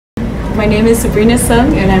My name is Sabrina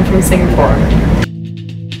and I'm from Singapore.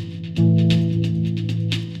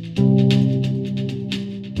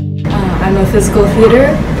 I'm a physical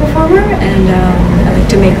theater performer and I like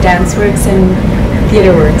to make dance works and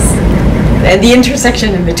theater works. And the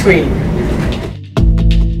intersection in between.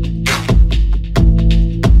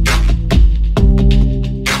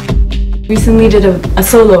 Recently did a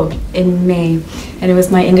solo in May, and it was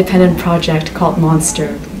my independent project called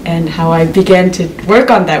Monster. And how I began to work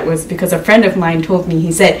on that was because a friend of mine told me,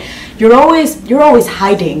 he said, you're always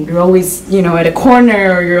hiding, you're always, you know, at a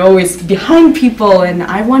corner, or you're always behind people, and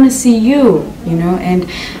I want to see you, you know. And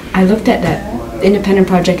I looked at that independent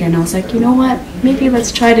project and I was like, you know what, maybe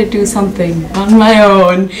let's try to do something on my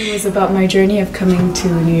own. It was about my journey of coming to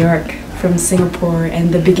New York from Singapore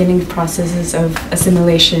and the beginning processes of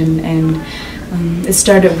assimilation, and it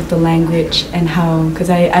started with the language and how, because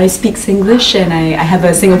I speak Singlish and I have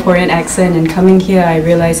a Singaporean accent, and coming here I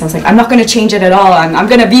realized I was like, I'm not going to change it at all, I'm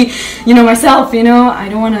going to be, you know, myself, you know, I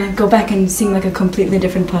don't want to go back and seem like a completely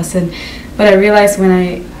different person. But I realized when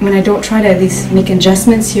I don't try to at least make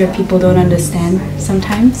adjustments here, people don't understand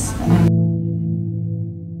sometimes.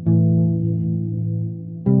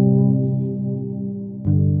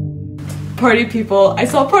 Party people. I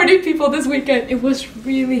saw party people this weekend. It was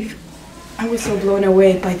really, I was so blown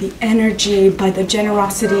away by the energy, by the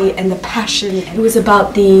generosity and the passion. It was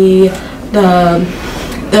about the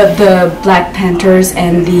Black Panthers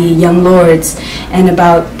and the Young Lords, and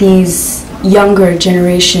about these younger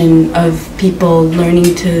generation of people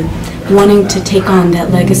wanting to take on that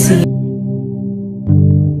legacy.